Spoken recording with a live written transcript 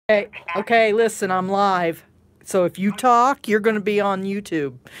Okay, listen, I'm live. So if you talk, you're going to be on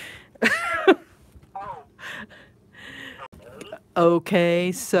YouTube.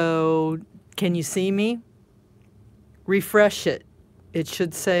 Okay, so can you see me? Refresh it. It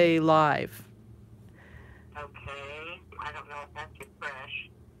should say live. Okay, I don't know if that's refresh.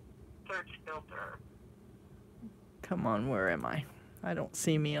 Search filter. Come on, where am I? I don't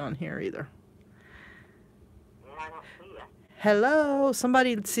see me on here either. Yeah, I don't see it. Hello,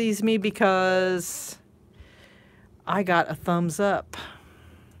 somebody sees me because I got a thumbs up.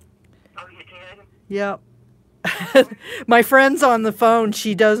 Oh, you did? Yep. My friend's on the phone.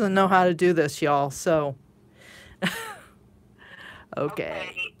 She doesn't know how to do this, y'all. So, okay.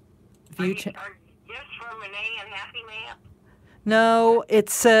 Are yes from Renee and Happy Man? No,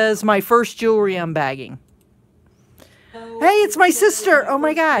 it says my first jewelry unbagging. Hey, it's my sister. Oh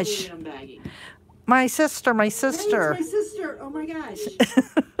my gosh. My sister. Hey, it's my sister. Oh my gosh.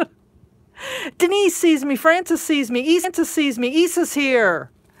 Denise sees me. Francis sees me. Issa's here.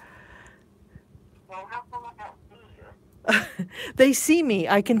 Well, how come I don't see you? They see me.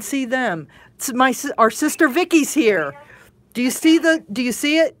 I can see them. It's our sister Vicky's here. Do you see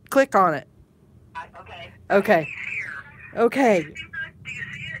it? Click on it. Okay. Okay. Okay. Do you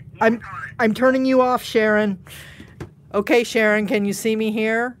see it? I'm turning you off, Sharon. Okay, Sharon, can you see me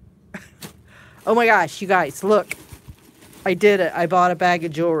here? Oh my gosh, you guys, look. I did it. I bought a bag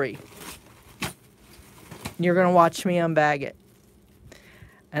of jewelry. You're going to watch me unbag it.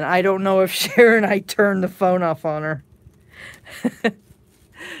 And I don't know if Sharon, I turned the phone off on her.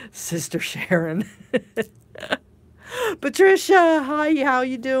 Sister Sharon. Patricia, hi, how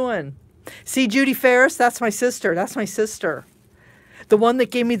you doing? See Judy Ferris? That's my sister. That's my sister. The one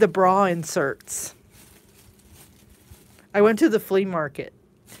that gave me the bra inserts. I went to the flea market.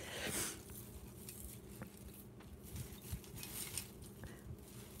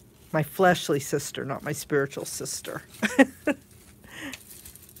 My fleshly sister, not my spiritual sister.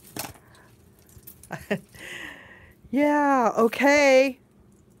 Yeah, okay.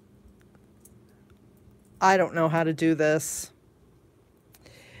 I don't know how to do this.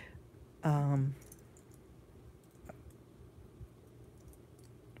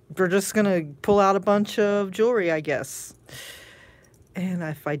 We're just going to pull out a bunch of jewelry, I guess. And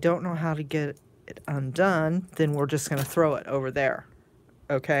if I don't know how to get it undone, then we're just going to throw it over there.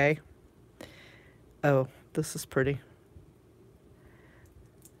 Okay? Oh, this is pretty.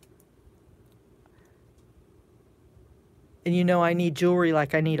 And you know I need jewelry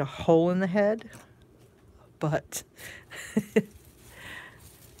like I need a hole in the head. But...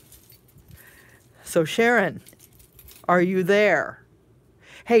 So Sharon, are you there?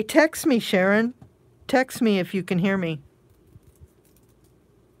 Hey, text me, Sharon. Text me if you can hear me.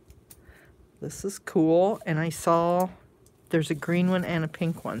 This is cool. And I saw there's a green one and a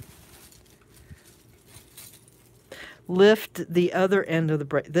pink one. Lift the other end of the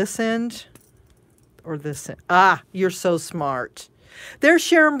bracelet. This end or this end? Ah, you're so smart. There's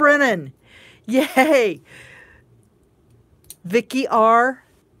Sharon Brennan. Yay. Vicky R.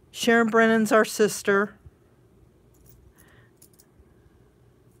 Sharon Brennan's our sister.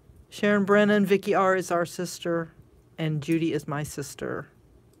 Sharon Brennan, Vicky R. is our sister. And Judy is my sister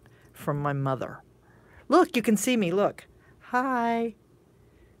from my mother. Look, you can see me. Look. Hi.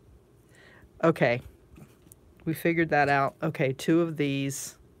 Okay. We figured that out. Okay, 2 of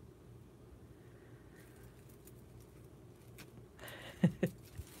these.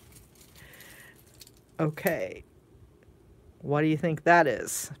 Okay. What do you think that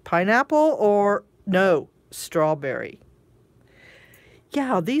is? Pineapple or no, strawberry?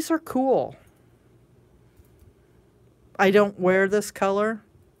 Yeah, these are cool. I don't wear this color.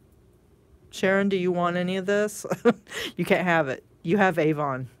 Sharon, do you want any of this? You can't have it. You have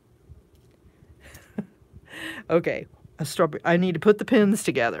Avon. Okay, a strawberry. I need to put the pins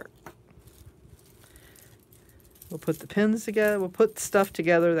together. We'll put the pins together. We'll put stuff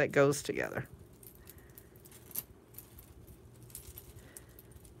together that goes together.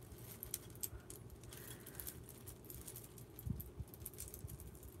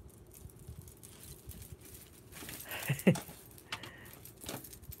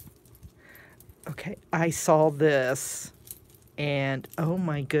 Okay, I saw this and oh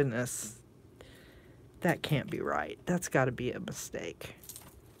my goodness, that can't be right. That's got to be a mistake.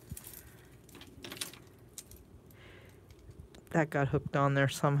 That got hooked on there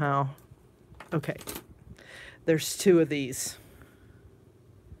somehow. Okay, there's 2 of these.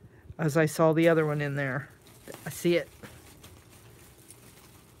 As I saw the other one in there. I see it.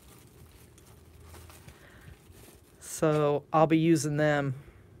 So I'll be using them.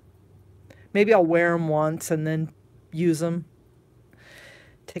 Maybe I'll wear them once and then use them.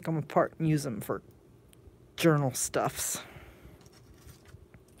 take them apart and use them for journal stuffs.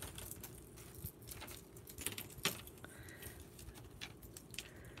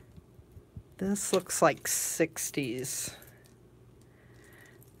 This looks like 60s.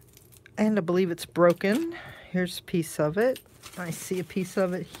 And I believe it's broken. Here's a piece of it. I see a piece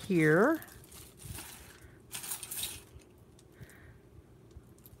of it here.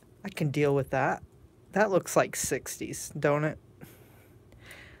 I can deal with that. That looks like 60s, don't it?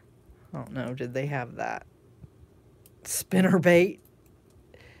 I don't know, did they have that? Spinner bait.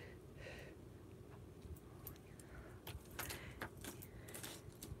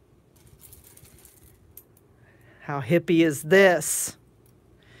 How hippie is this?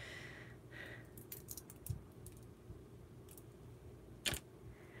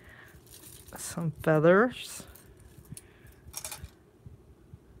 Some feathers.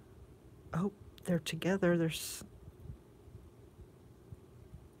 Oh, they're together. There's...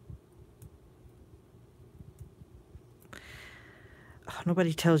 Oh,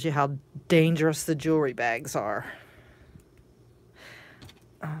 nobody tells you how dangerous the jewelry bags are.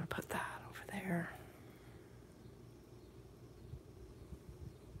 I'm gonna put that over there.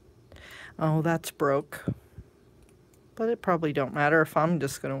 Oh, that's broke. But it probably don't matter if I'm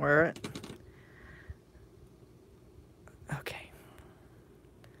just gonna wear it. Okay.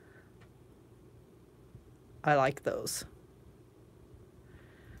 I like those.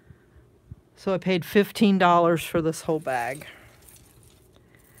 So I paid $15 for this whole bag.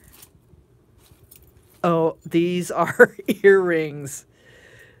 Oh, these are earrings.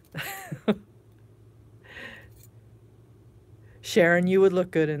 Sharon, you would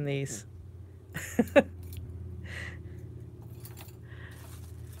look good in these.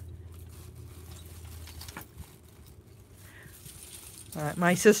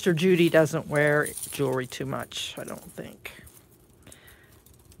 My sister Judy doesn't wear jewelry too much, I don't think.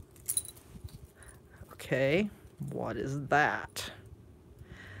 Okay, what is that?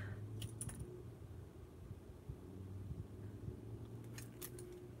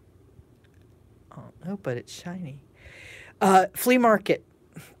 Oh, no, but it's shiny. Flea market.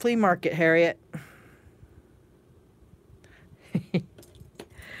 Flea market, Harriet.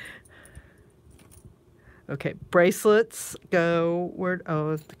 Okay, bracelets go where?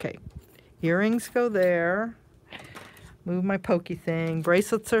 Oh, okay. Earrings go there. Move my pokey thing.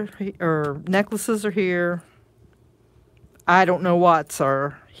 Bracelets are or necklaces are here. I don't know what's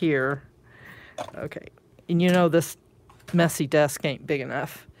are here. Okay, and you know this messy desk ain't big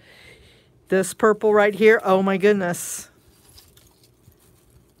enough. This purple right here. Oh my goodness.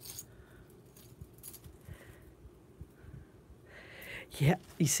 Yeah,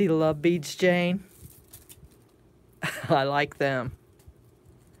 you see the love beads, Jane? I like them.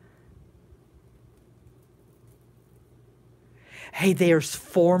 Hey, there's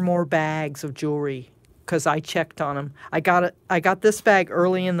 4 more bags of jewelry because I checked on them. I got this bag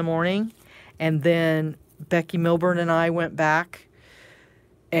early in the morning, and then Becky Milburn and I went back,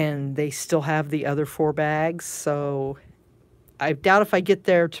 and they still have the other 4 bags. So I doubt if I get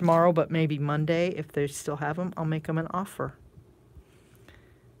there tomorrow, but maybe Monday, if they still have them, I'll make them an offer.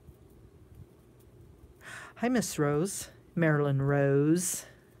 Hi, Miss Rose. Marilyn Rose.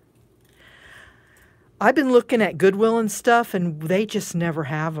 I've been looking at Goodwill and stuff, and they just never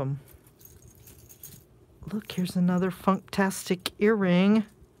have them. Look, here's another fantastic earring.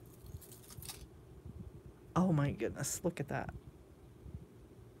 Oh my goodness, look at that.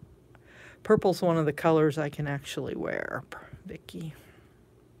 Purple's one of the colors I can actually wear, Vicky.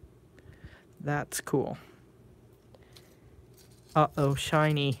 That's cool. Uh-oh,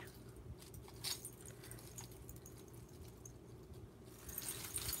 shiny.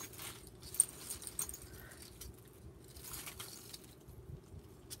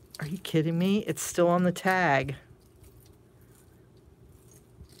 Are you kidding me? It's still on the tag.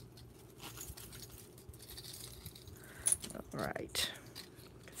 All right.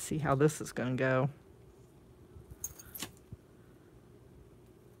 Let's see how this is going to go.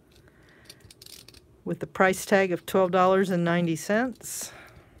 With the price tag of $12.90.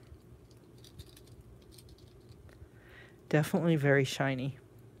 Definitely very shiny.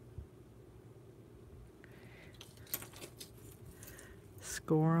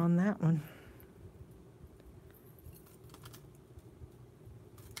 Score on that one.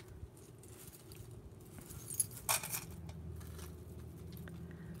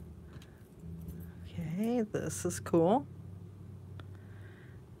 Okay, this is cool.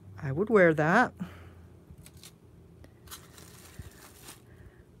 I would wear that.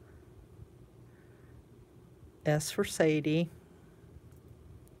 S for Sadie.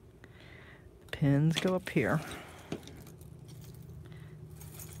 Pins go up here.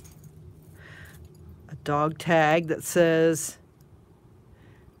 dog tag that says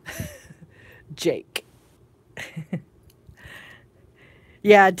Jake.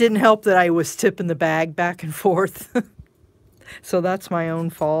 Yeah, it didn't help that I was tipping the bag back and forth. So that's my own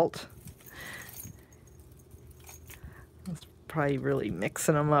fault. I was probably really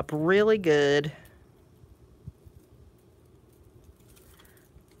mixing them up really good.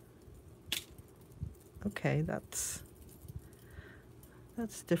 Okay, that's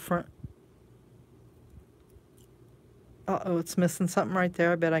different. Uh-oh, it's missing something right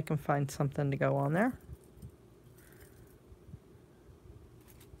there. I bet I can find something to go on there.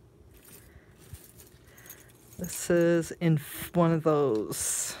 This is in one of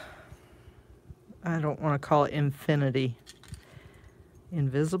those, I don't want to call it infinity.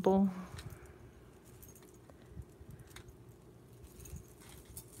 Invisible.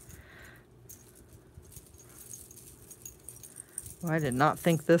 Well, I did not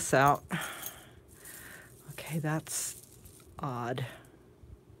think this out. Okay, that's odd.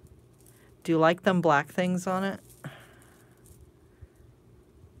 Do you like them black things on it? I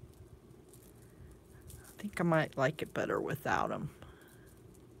think I might like it better without them.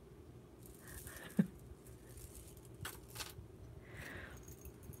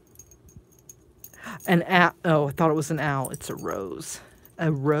 An owl. Oh, I thought it was an owl. It's a rose.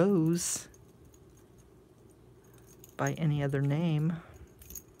 A rose by any other name.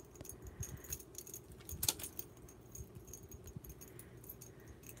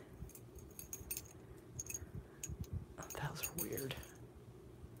 Oh, that was weird.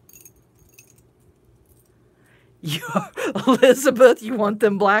 Elizabeth, you want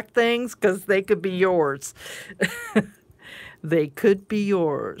them black things? Because they could be yours. They could be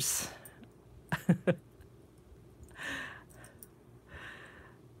yours.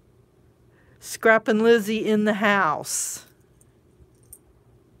 Scrap and Lizzie in the house.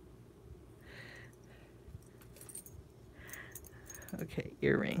 Okay,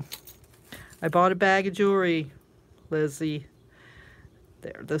 earring. I bought a bag of jewelry, Lizzie.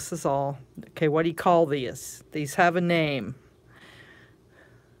 There, this is all. Okay, what do you call these? These have a name.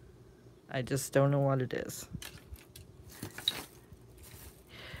 I just don't know what it is.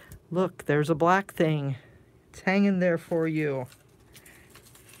 Look, there's a black thing. It's hanging there for you.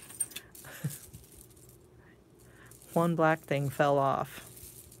 One black thing fell off.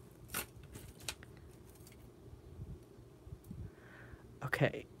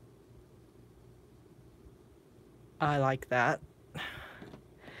 Okay. I like that.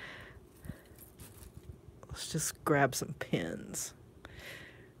 Let's just grab some pins.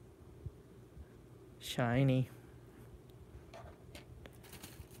 Shiny.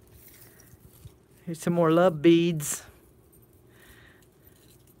 Here's some more love beads.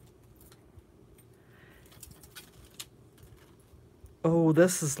 Oh,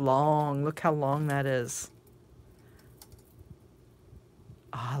 this is long. Look how long that is.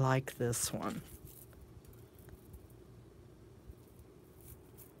 I like this one.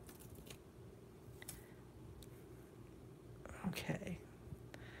 Okay.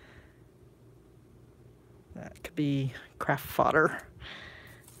 That could be craft fodder.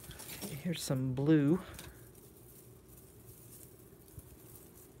 Okay, here's some blue.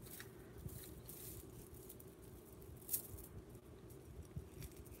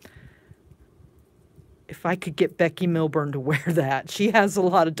 If I could get Becky Milburn to wear that. She has a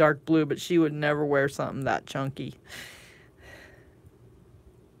lot of dark blue, but she would never wear something that chunky.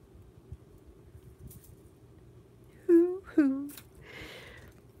 Hoo-hoo.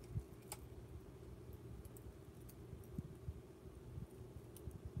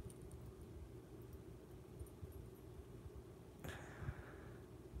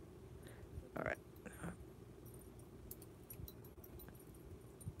 All right.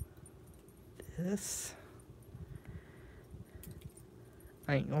 This.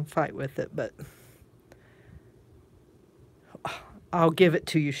 I ain't gonna fight with it, but I'll give it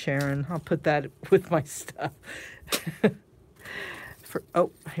to you, Sharon. I'll put that with my stuff.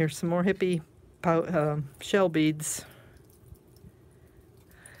 Oh, here's some more hippie shell beads.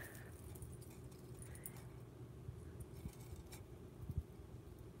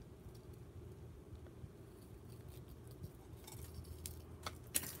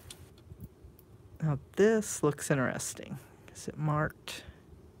 Now this looks interesting. Is it marked?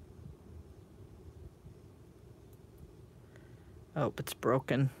 Oh, it's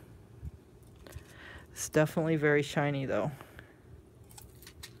broken. It's definitely very shiny though.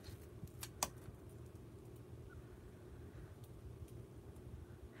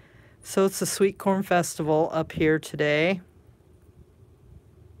 So it's the Sweet Corn Festival up here today.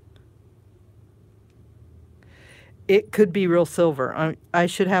 It could be real silver. I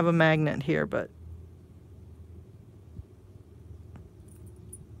should have a magnet here, but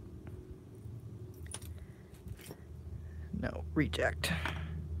No, reject.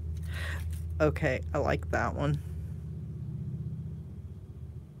 Okay, I like that one.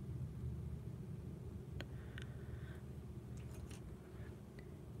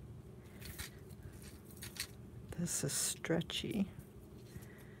 This is stretchy.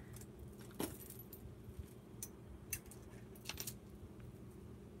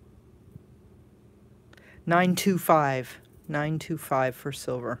 $9.25 for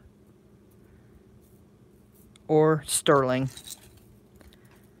silver or sterling.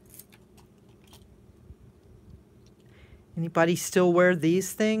 Anybody still wear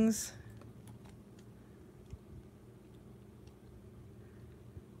these things?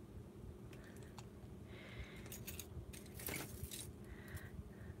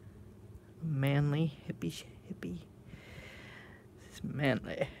 Manly, hippie. It's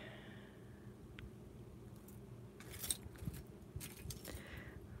manly.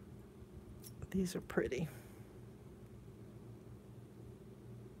 These are pretty.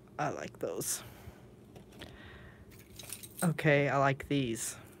 I like those. Okay, I like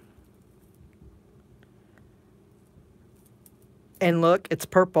these. And look, it's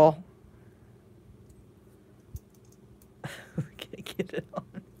purple. Can't get it on.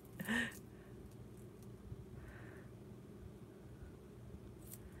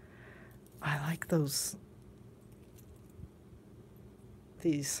 I like those.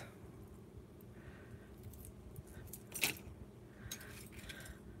 These.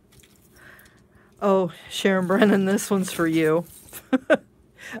 Oh, Sharon Brennan, this one's for you.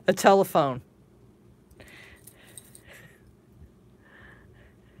 A telephone.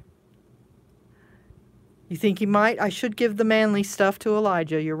 You think he might? I should give the manly stuff to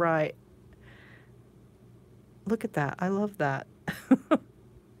Elijah. You're right. Look at that. I love that.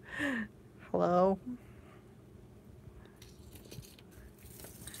 Hello.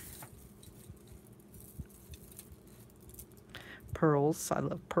 Pearls. I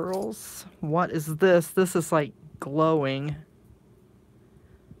love pearls. What is this? This is like glowing.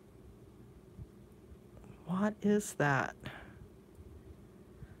 What is that?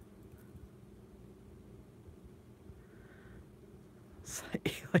 It's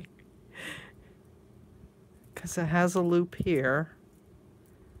like, because it has a loop here.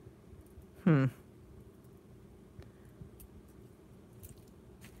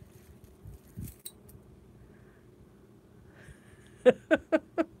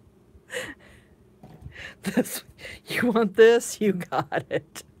 This, you want this? You got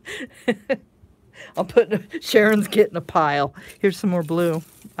it. I'll put, Sharon's getting a pile. Here's some more blue.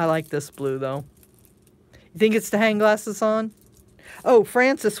 I like this blue though. You think it's to hang glasses on? Oh,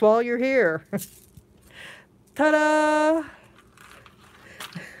 Francis, while you're here. Ta-da!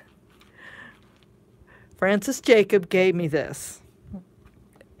 Francis Jacob gave me this.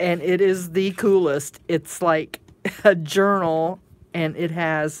 And it is the coolest. It's like a journal and it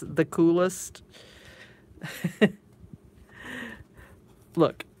has the coolest.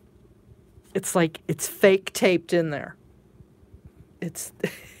 Look. It's like it's fake taped in there. It's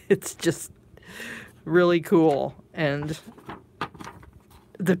just really cool. And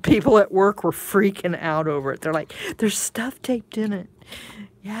the people at work were freaking out over it. They're like, there's stuff taped in it.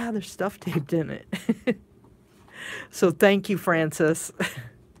 Yeah, there's stuff taped in it. So thank you, Francis.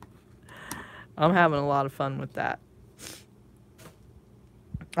 I'm having a lot of fun with that.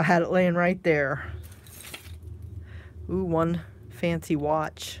 I had it laying right there. Ooh, one fancy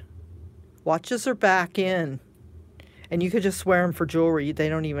watch. Watches are back in. And you could just wear them for jewelry. They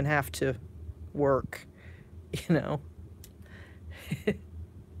don't even have to work, you know.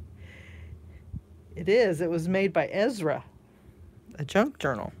 It is. It was made by Ezra, a junk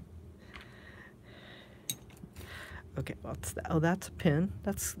journal. Okay, what's that? Oh, that's a pin.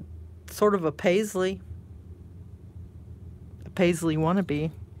 That's sort of a paisley. A paisley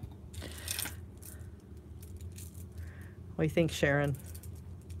wannabe. What do you think, Sharon?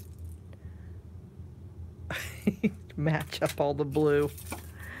 Match up all the blue.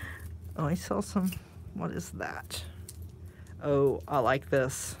 Oh, I saw some. What is that? Oh, I like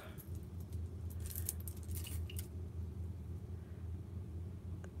this.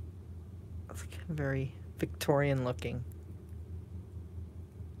 It's very Victorian looking.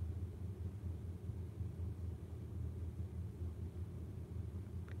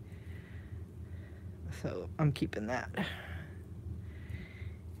 So I'm keeping that.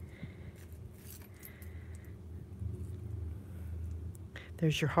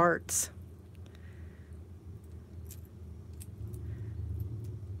 There's your hearts.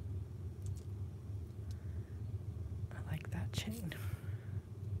 I like that chain.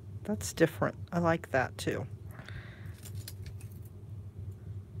 That's different. I like that too.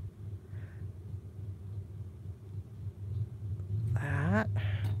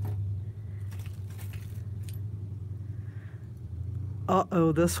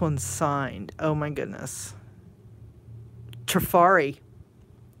 Uh-oh, this one's signed. Oh my goodness. Trifari.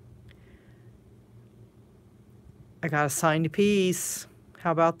 I got a signed piece.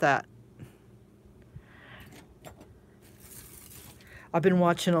 How about that? I've been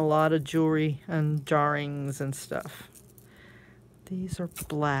watching a lot of jewelry and jarrings and stuff. These are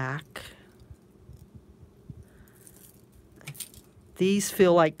black. These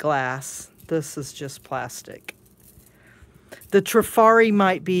feel like glass. This is just plastic. The Trifari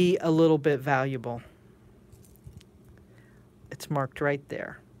might be a little bit valuable. It's marked right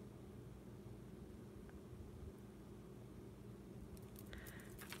there.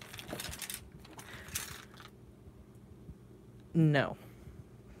 No.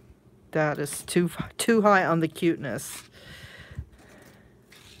 That is too high on the cuteness.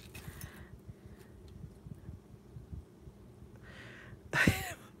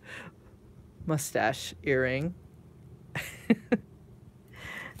 Mustache earring.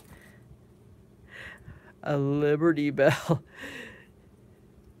 A Liberty Bell.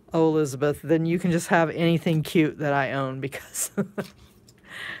 Oh, Elizabeth, then you can just have anything cute that I own because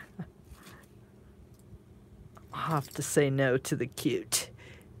I'll have to say no to the cute.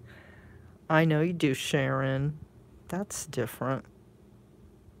 I know you do, Sharon. That's different.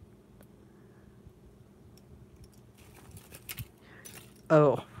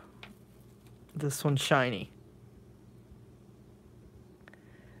 Oh, this one's shiny.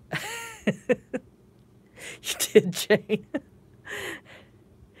 You did, Jane.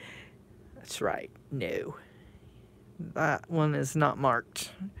 That's right. No. That one is not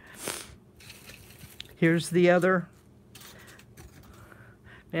marked. Here's the other.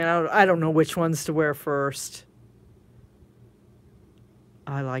 Man, I don't know which ones to wear first.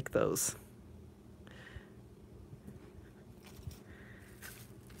 I like those.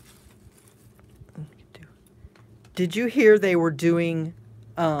 Did you hear they were doing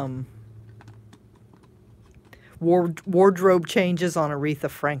wardrobe changes on Aretha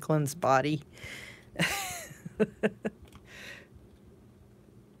Franklin's body?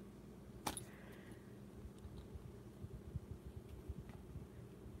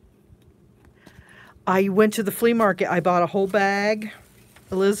 I went to the flea market. I bought a whole bag,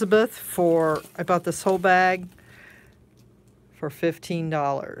 Elizabeth, I bought this whole bag for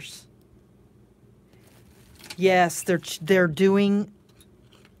 $15. Yes, they're doing,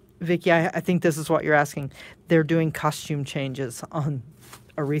 Vicky, I think this is what you're asking. They're doing costume changes on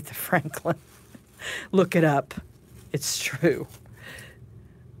Aretha Franklin. Look it up. It's true.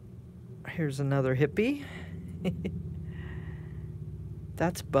 Here's another hippie.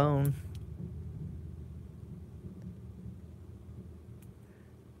 That's bone.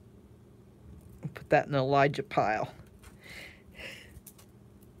 Put that in the Elijah pile.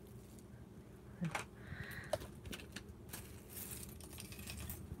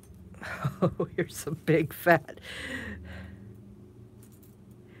 Oh, here's a big fat.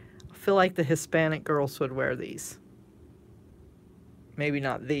 I feel like the Hispanic girls would wear these. Maybe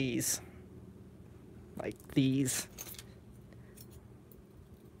not these. Like these.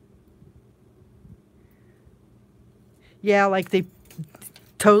 Yeah, like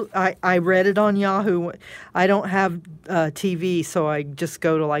I read it on Yahoo. I don't have TV, so I just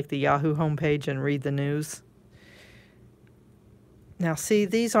go to like the Yahoo homepage and read the news. Now, see,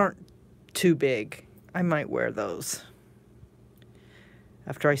 these aren't too big. I might wear those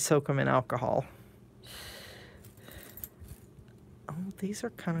after I soak them in alcohol. Oh, these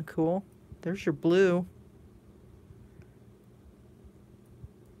are kind of cool. There's your blue.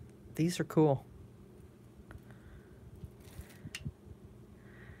 These are cool.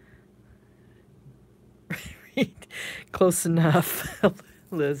 Close enough,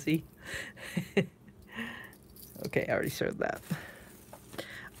 Lizzie. Okay, I already showed that.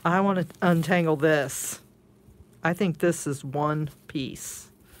 I want to untangle this. I think this is one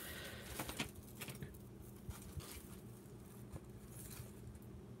piece.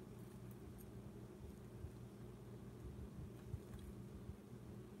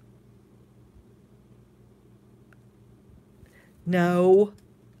 No,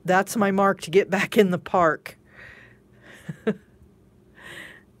 that's my mark to get back in the park.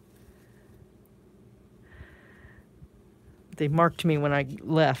 They marked me when I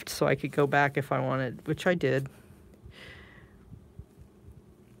left so I could go back if I wanted, which I did.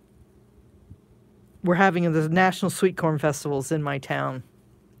 We're having the National Sweet Corn Festivals in my town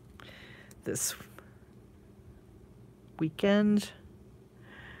this weekend.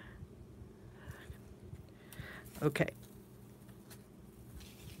 Okay.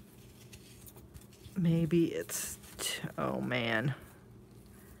 Maybe it's, oh man.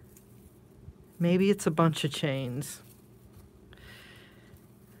 Maybe it's a bunch of chains.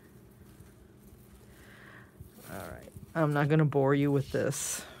 I'm not going to bore you with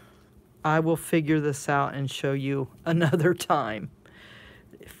this. I will figure this out and show you another time.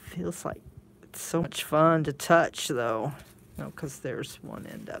 It feels like it's so much fun to touch, though. No, because there's one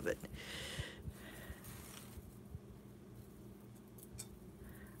end of it.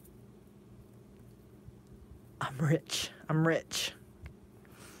 I'm rich. I'm rich.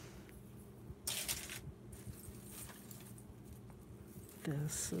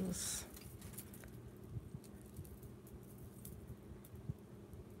 This is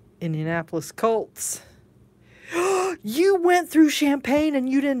Indianapolis Colts. You went through Champaign and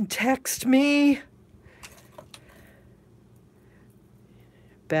you didn't text me?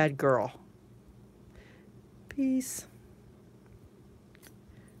 Bad girl. Peace.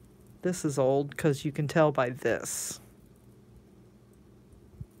 This is old because you can tell by this.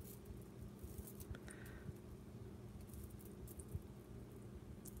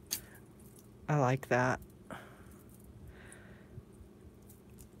 I like that.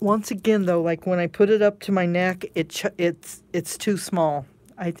 Once again, though, like when I put it up to my neck, it's too small.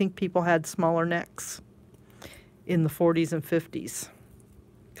 I think people had smaller necks in the 40s and 50s.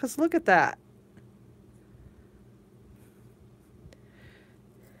 Because look at that.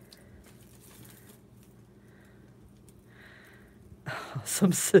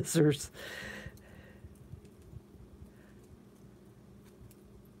 Some scissors.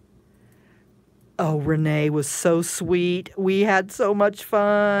 Oh, Renee was so sweet. We had so much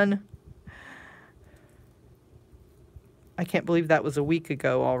fun. I can't believe that was a week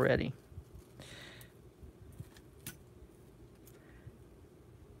ago already.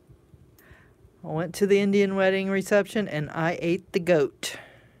 I went to the Indian wedding reception and I ate the goat.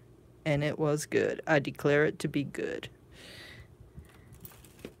 And it was good. I declare it to be good.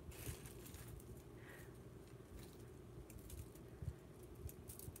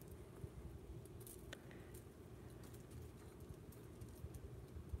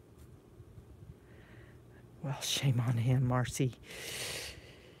 Well, shame on him, Marcy.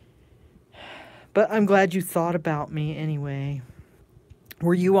 But I'm glad you thought about me anyway.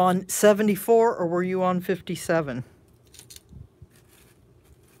 Were you on 74 or were you on 57?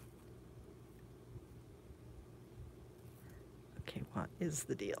 Okay, what is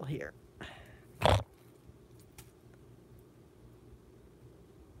the deal here?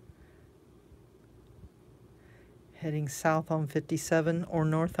 Heading south on 57 or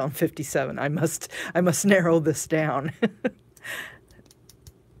north on 57. I must narrow this down.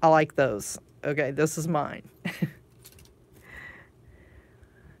 I like those. Okay, this is mine.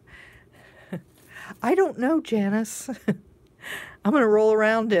 I don't know, Janice. I'm going to roll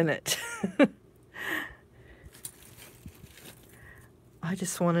around in it. I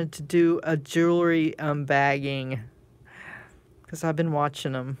just wanted to do a jewelry unbagging because I've been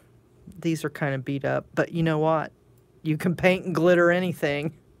watching them. These are kind of beat up, but you know what? You can paint and glitter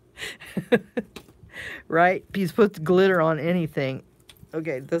anything. Right? You put glitter on anything.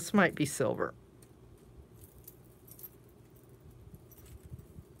 Okay, this might be silver.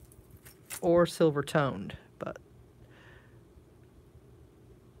 Or silver toned, but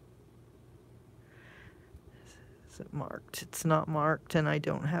is it marked? It's not marked, and I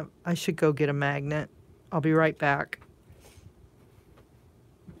don't have. I should go get a magnet. I'll be right back.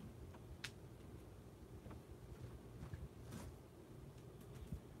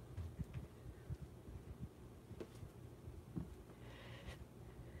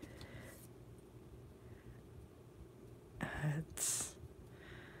 It's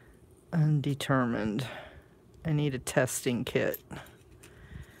undetermined. I need a testing kit.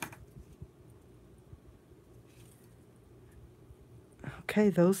 Okay,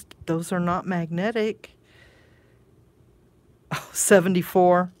 those are not magnetic. Oh,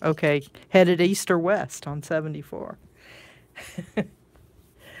 74. Okay, headed east or west on 74.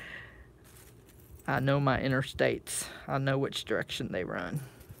 I know my interstates. I know which direction they run.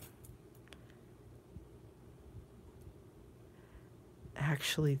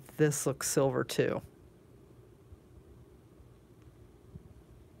 Actually, this looks silver too.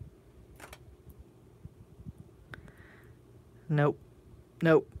 Nope.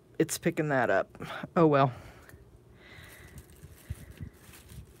 Nope. It's picking that up. Oh well.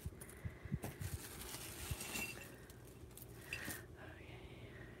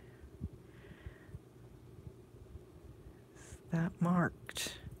 Is that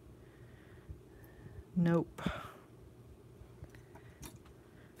marked? Nope.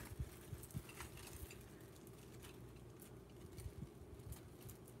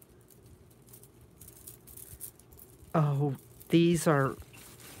 Oh, these are...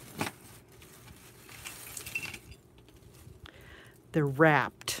 They're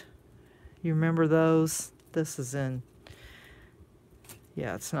wrapped. You remember those? This is in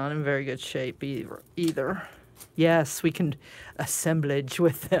Yeah, it's not in very good shape either. Yes, we can assemblage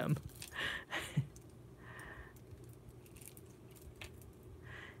with them.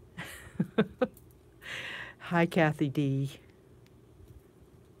 Hi, Kathy D.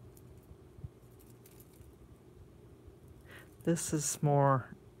 This is more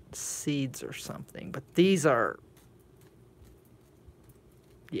seeds or something, but these are,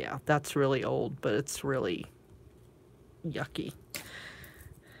 yeah, that's really old, but it's really yucky.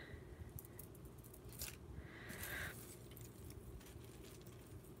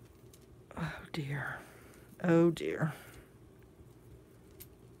 Oh dear. Oh dear.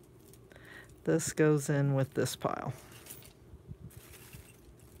 This goes in with this pile.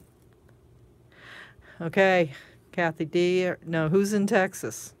 Okay, Kathy D. No, who's in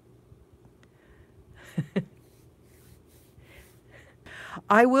Texas?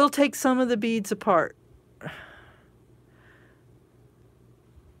 I will take some of the beads apart.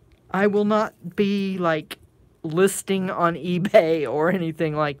 I will not be like listing on eBay or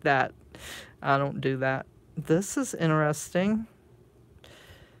anything like that. I don't do that. This is interesting.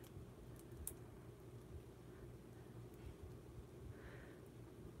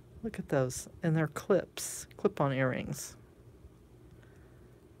 Look at those. And they're clips. Clip-on earrings.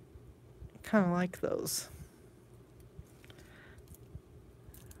 Kind of like those.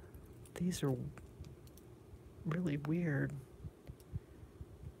 These are really weird.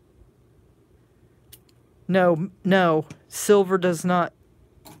 No, no. Silver does not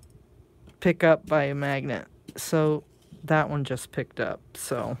pick up by a magnet. So that one just picked up.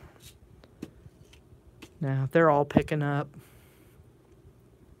 So now they're all picking up.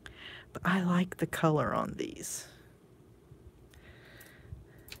 But I like the color on these.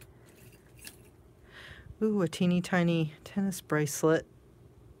 Ooh, a teeny tiny tennis bracelet.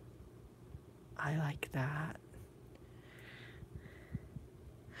 I like that.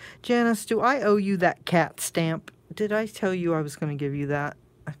 Janice, do I owe you that cat stamp? Did I tell you I was going to give you that?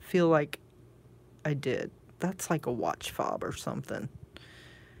 I feel like I did. That's like a watch fob or something.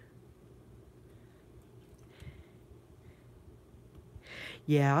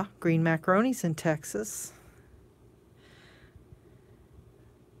 Yeah, green macaroni's in Texas.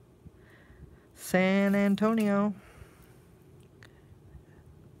 San Antonio.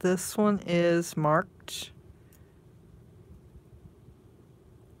 This one is marked.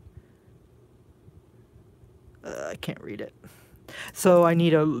 I can't read it. So I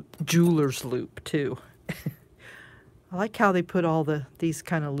need a jeweler's loop too. I like how they put all these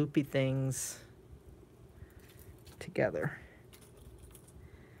kind of loopy things together.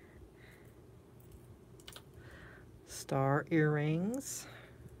 Star earrings.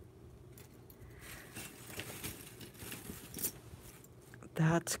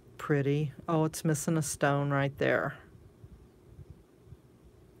 That's pretty. Oh, it's missing a stone right there.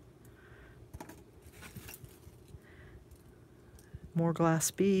 More glass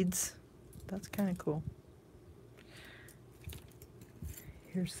beads. That's kind of cool.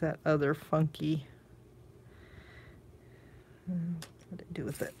 Here's that other funky. What did I do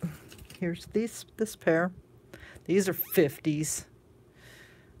with it? Here's this pair. These are 50s.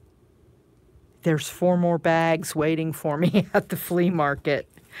 There's 4 more bags waiting for me at the flea market.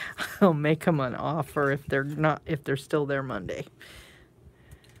 I'll make them an offer if they're still there Monday.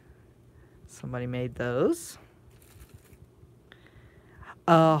 Somebody made those.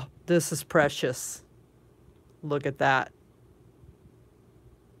 Oh, this is precious. Look at that.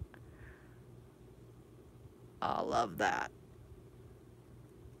 I love that.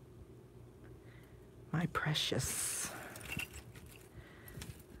 My precious.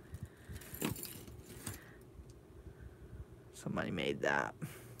 Somebody made that.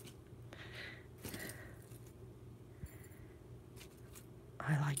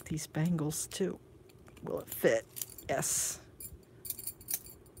 I like these bangles too. Will it fit? Yes.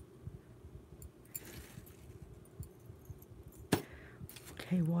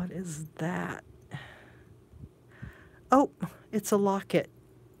 Okay, what is that? Oh, it's a locket.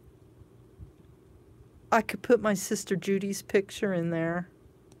 I could put my sister Judy's picture in there.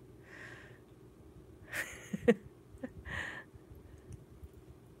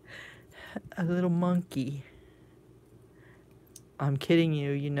 A little monkey. I'm kidding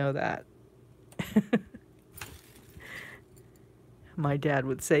you, you know that. My dad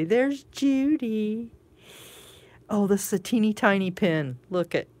would say, "There's Judy." Oh, this is a teeny tiny pin.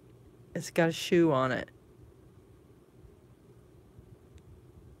 Look it. It's got a shoe on it.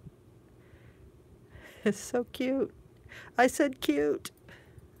 It's so cute. I said cute.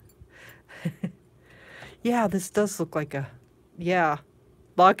 Yeah, this does look like a, yeah.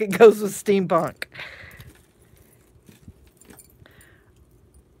 Locket goes with steampunk.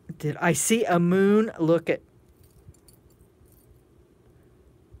 Did I see a moon? Look at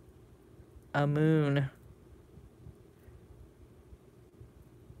a moon.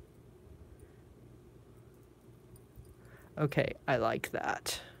 Okay, I like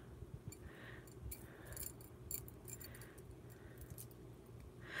that.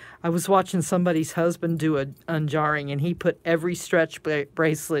 I was watching somebody's husband do a unjarring, and he put every stretch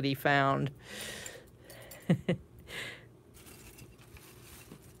bracelet he found.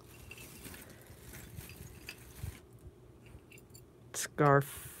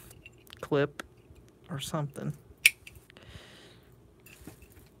 Scarf clip or something.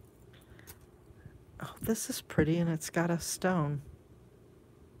 Oh, this is pretty, and it's got a stone.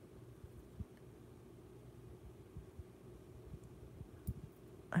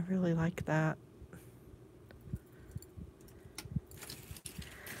 I really like that.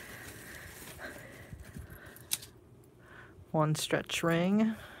 One stretch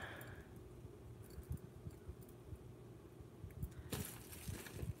ring.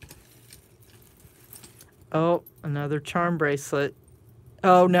 Oh, another charm bracelet.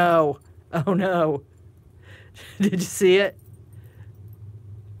 Oh no. Oh no. Did you see it?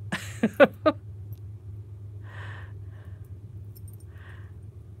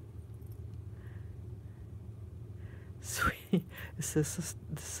 Sweet. Is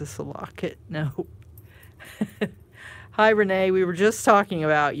this a locket? No. Hi, Renee. We were just talking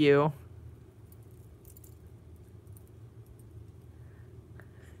about you.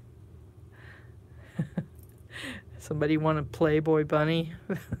 Somebody want a Playboy bunny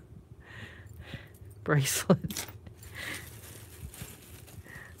bracelet?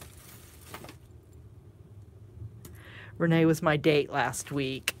 Renee was my date last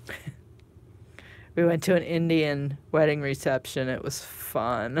week. We went to an Indian wedding reception. It was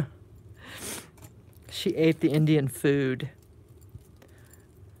fun. She ate the Indian food.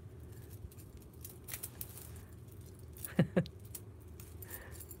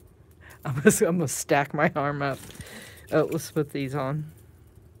 I'm gonna stack my arm up. Oh, let's put these on.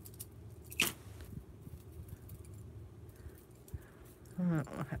 I don't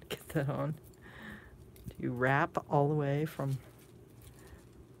know how to get that on. Do you wrap all the way from...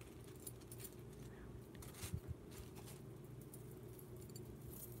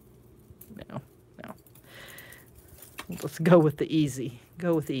 No, no. Let's go with the easy.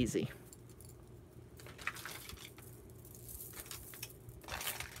 Go with easy.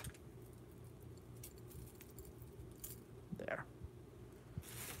 There.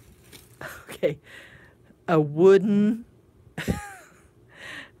 Okay. A wooden...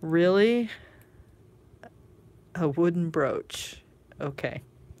 Really? A wooden brooch. Okay.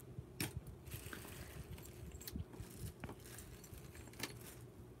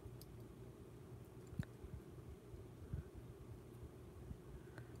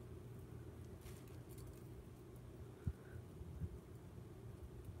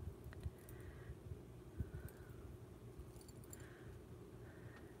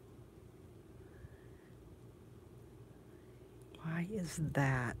 Why is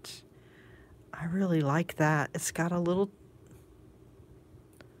that? I really like that. It's got a little...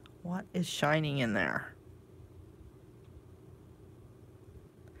 What is shining in there?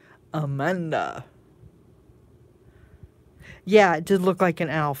 Amanda. Yeah, it did look like an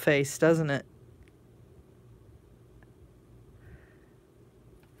owl face, doesn't it?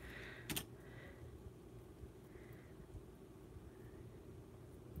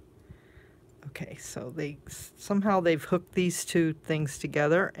 Okay, so somehow they've hooked these two things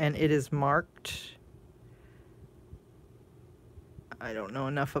together, and it is marked. I don't know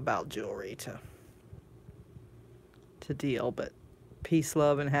enough about jewelry to deal, but peace,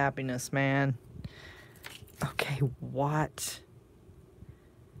 love, and happiness, man. Okay, what?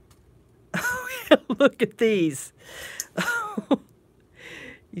 Look at these.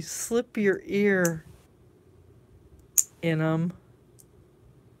 You slip your ear in them.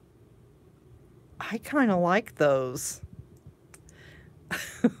 I kind of like those.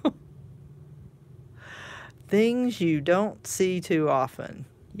 Things you don't see too often.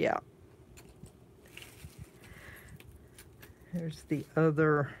 Yeah. Here's the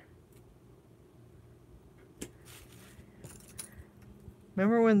other.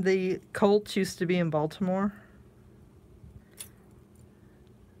 Remember when the Colts used to be in Baltimore?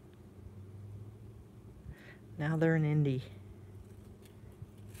 Now they're in Indy.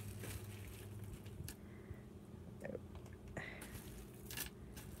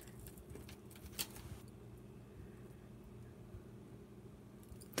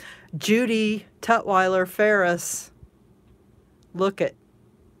 Judy Tutwiler Ferris. Look at.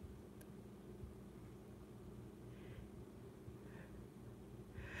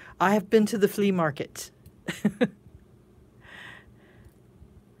 I have been to the flea market.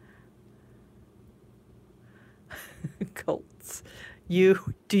 Colts. Do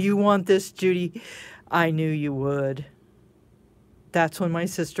you want this, Judy? I knew you would. That's when my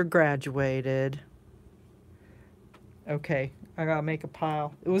sister graduated. Okay, I gotta make a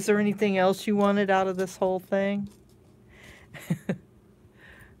pile. Was there anything else you wanted out of this whole thing?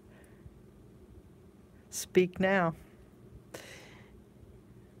 Speak now.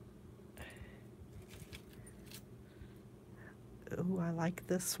 Oh, I like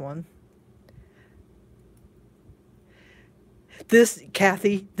this one. This,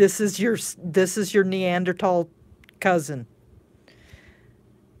 Kathy, this is your Neanderthal cousin.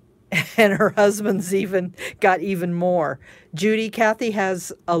 And her husband's got even more. Judy, Kathy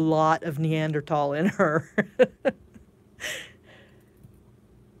has a lot of Neanderthal in her.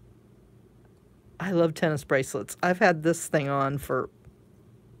 I love tennis bracelets. I've had this thing on for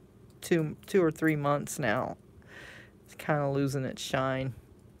two or 3 months now. It's kind of losing its shine.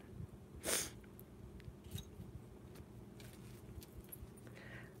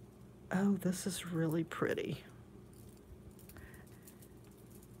 Oh, this is really pretty.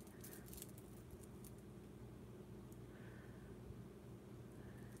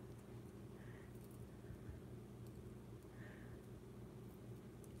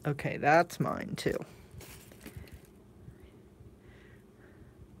 Okay, that's mine too.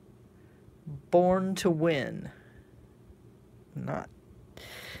 Born to win. Not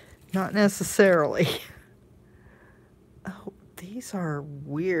necessarily. Oh, these are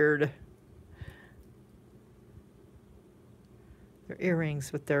weird. They're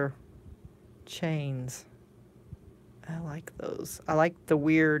earrings with their chains. I like those. I like the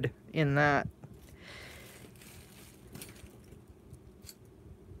weird in that.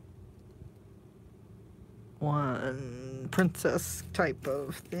 One princess type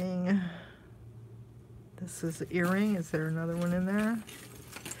of thing. This is an earring. Is there another one in there?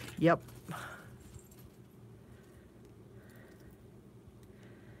 Yep.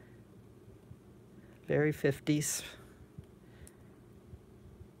 Very 50s.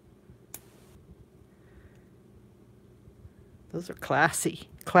 Those are classy.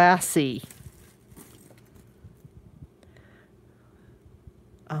 Classy.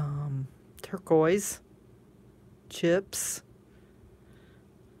 Turquoise. Chips.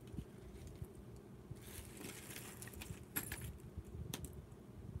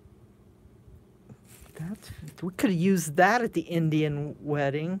 We could have used that at the Indian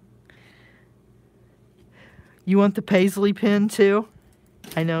wedding. You want the paisley pin too?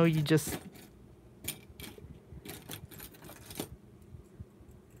 I know you just...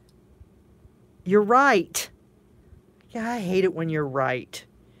 You're right. Yeah, I hate it when you're right.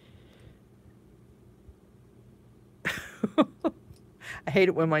 I hate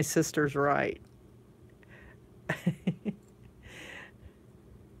it when my sister's right.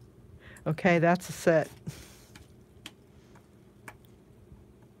 Okay, that's a set.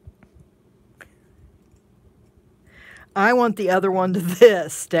 I want the other one to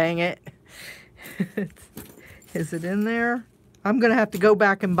this, dang it. Is it in there? I'm going to have to go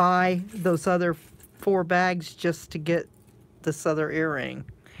back and buy those other 4 bags just to get this other earring.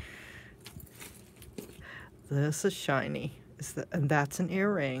 This is shiny. And that's an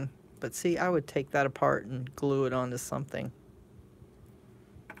earring. But see, I would take that apart and glue it onto something.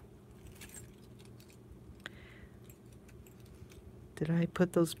 Did I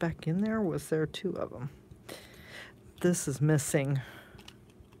put those back in there? Was there 2 of them? This is missing.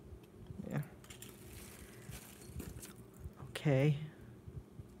 Yeah. Okay.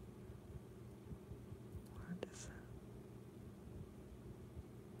 What is that?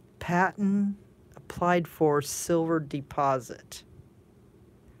 Patent applied for silver deposit.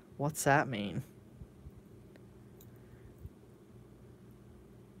 What's that mean?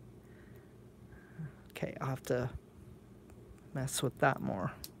 Okay, I'll have to mess with that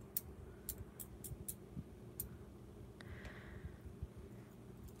more.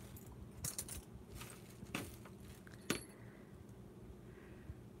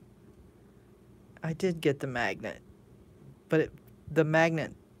 I did get the magnet, but the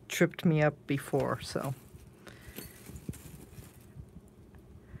magnet tripped me up before, so.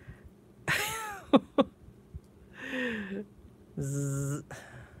 Zzz.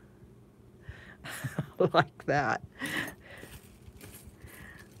 Like that.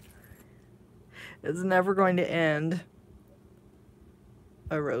 It's never going to end.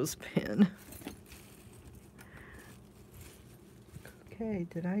 A rose pin. Okay,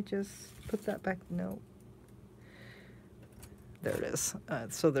 did I just put that back? No. There it is.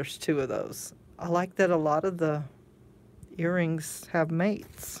 So there's 2 of those. I like that a lot of the earrings have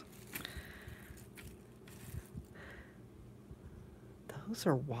mates. Those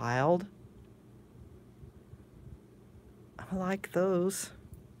are wild. I like those.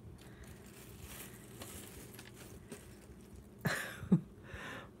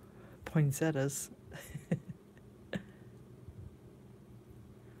 Poinsettias.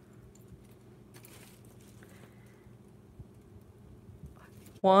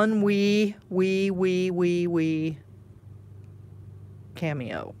 One wee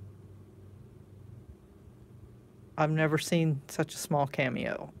cameo. I've never seen such a small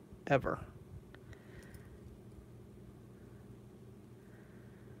cameo, ever.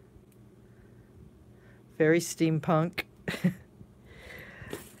 Very steampunk. There's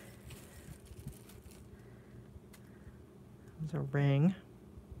a ring.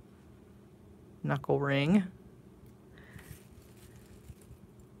 Knuckle ring.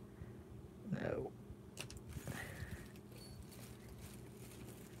 No.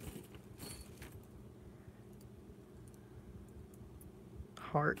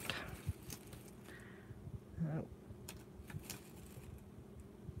 Heart. No.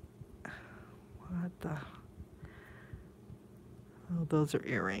 What the? Oh, those are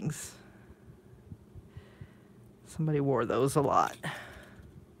earrings. Somebody wore those a lot.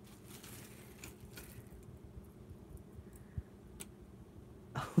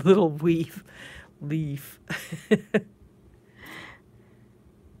 A little leaf.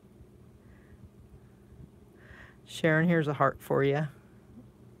 Sharon, here's a heart for you.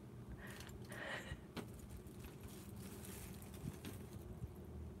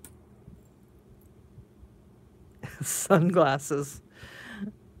 Sunglasses.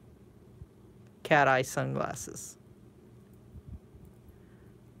 Cat eye sunglasses.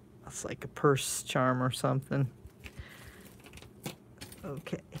 That's like a purse charm or something.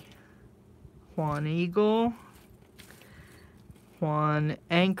 Okay. Juan Eagle. Juan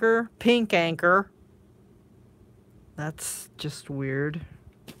Anchor. Pink Anchor. That's just weird.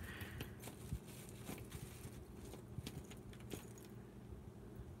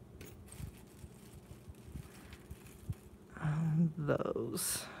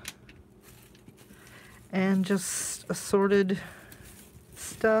 Those. And just assorted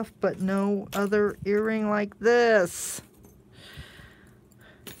stuff, but no other earring like this.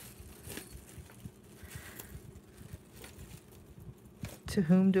 To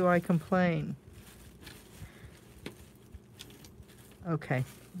whom do I complain? Okay.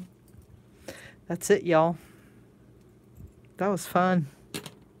 That's it, y'all. That was fun.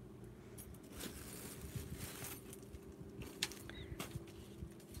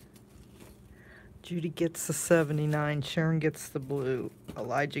 Judy gets the 79, Sharon gets the blue,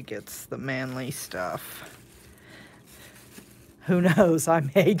 Elijah gets the manly stuff. Who knows, I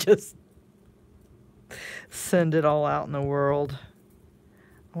may just send it all out in the world.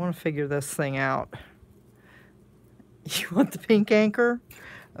 I want to figure this thing out. You want the pink anchor?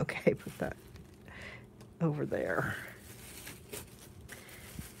 Okay, put that over there.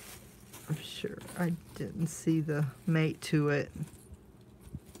 I'm sure I didn't see the mate to it.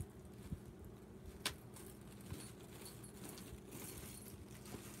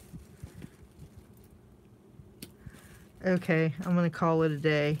 Okay, I'm going to call it a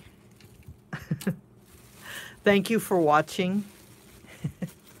day. Thank you for watching.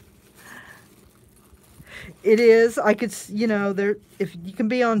 It is, I could, you know, there, if you can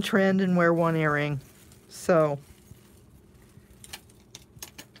be on trend and wear one earring. So,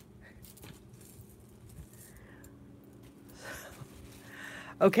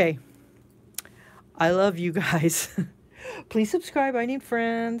 okay. I love you guys. Please subscribe, I need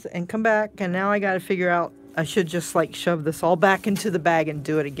friends, and come back. And now I got to figure out, I should just like shove this all back into the bag and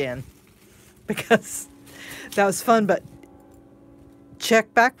do it again. Because that was fun, but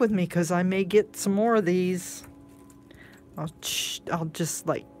check back with me because I may get some more of these. I'll just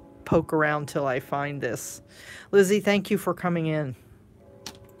like poke around till I find this. Lizzie, thank you for coming in.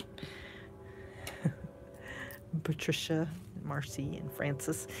 Patricia, Marcy, and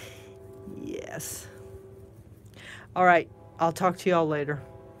Francis. Yes. All right. I'll talk to y'all later.